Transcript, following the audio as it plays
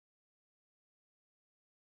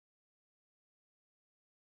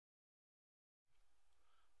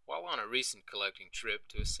While on a recent collecting trip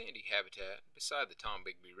to a sandy habitat beside the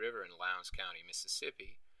Tombigbee River in Lowndes County,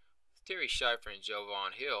 Mississippi, with Terry Schiefer and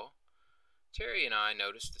JoVonn Hill, Terry and I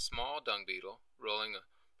noticed a small dung beetle rolling a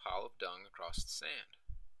pile of dung across the sand.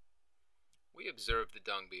 We observed the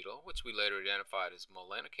dung beetle, which we later identified as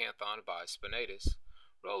Melanocanthon bispinatus,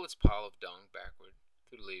 roll its pile of dung backward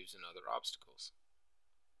through leaves and other obstacles.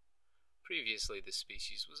 Previously, this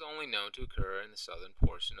species was only known to occur in the southern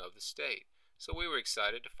portion of the state, so we were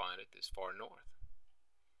excited to find it this far north.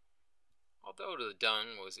 Although the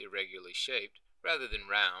dung was irregularly shaped, rather than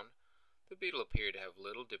round, the beetle appeared to have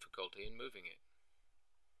little difficulty in moving it.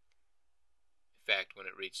 In fact, when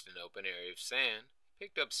it reached an open area of sand,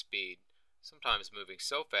 it picked up speed, sometimes moving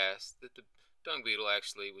so fast that the dung beetle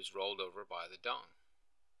actually was rolled over by the dung.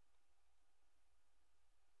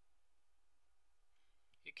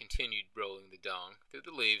 It continued rolling the dung through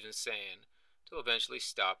the leaves and sand till eventually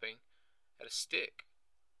stopping at a stick.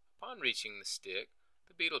 Upon reaching the stick,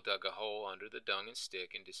 the beetle dug a hole under the dung and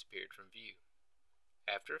stick and disappeared from view.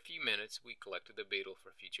 After a few minutes, we collected the beetle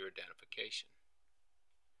for future identification.